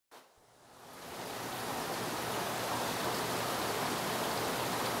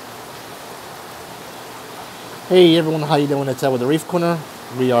Hey everyone, how you doing? It's Ed with the Reef Corner.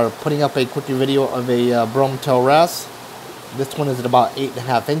 We are putting up a quick video of a Broomtail Wrasse. This one is at about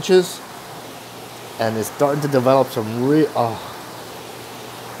 8.5 inches. And it's starting to develop some real...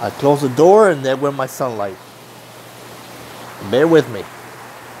 I close the door and there went my sunlight. Bear with me.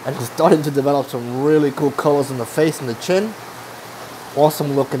 And it's starting to develop some really cool colors in the face and the chin.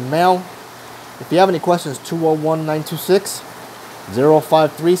 Awesome looking male. If you have any questions,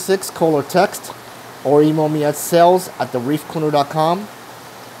 201-926-0536, call or text. Or email me at sales@thereefcorner.com.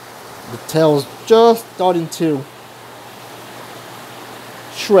 The tail's just starting to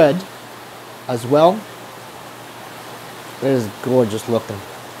shred as well. It is gorgeous looking.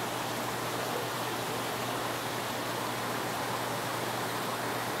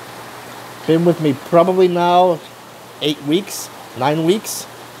 Been with me probably now 8 weeks, 9 weeks.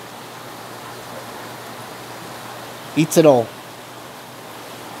 Eats it all.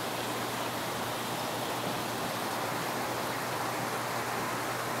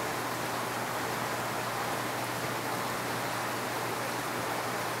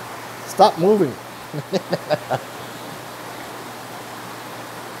 Stop moving.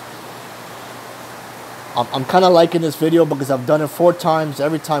 I'm kind of liking this video because I've done it 4 times,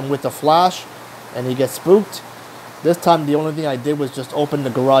 every time with the flash, and he gets spooked. This time the only thing I did was just open the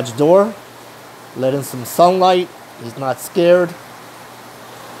garage door, let in some sunlight. He's not scared,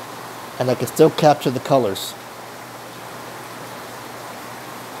 and I can still capture the colors.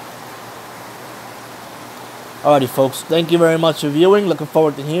 Alrighty folks, thank you very much for viewing. Looking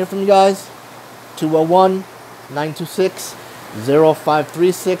forward to hearing from you guys.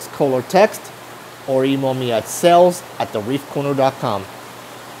 201-926-0536, call or text, or email me at sales@thereefcorner.com.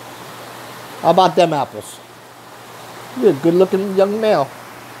 How about them apples? You're a good looking young male.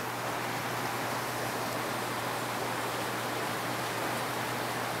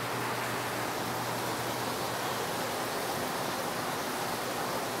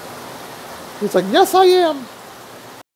 He's like, yes I am.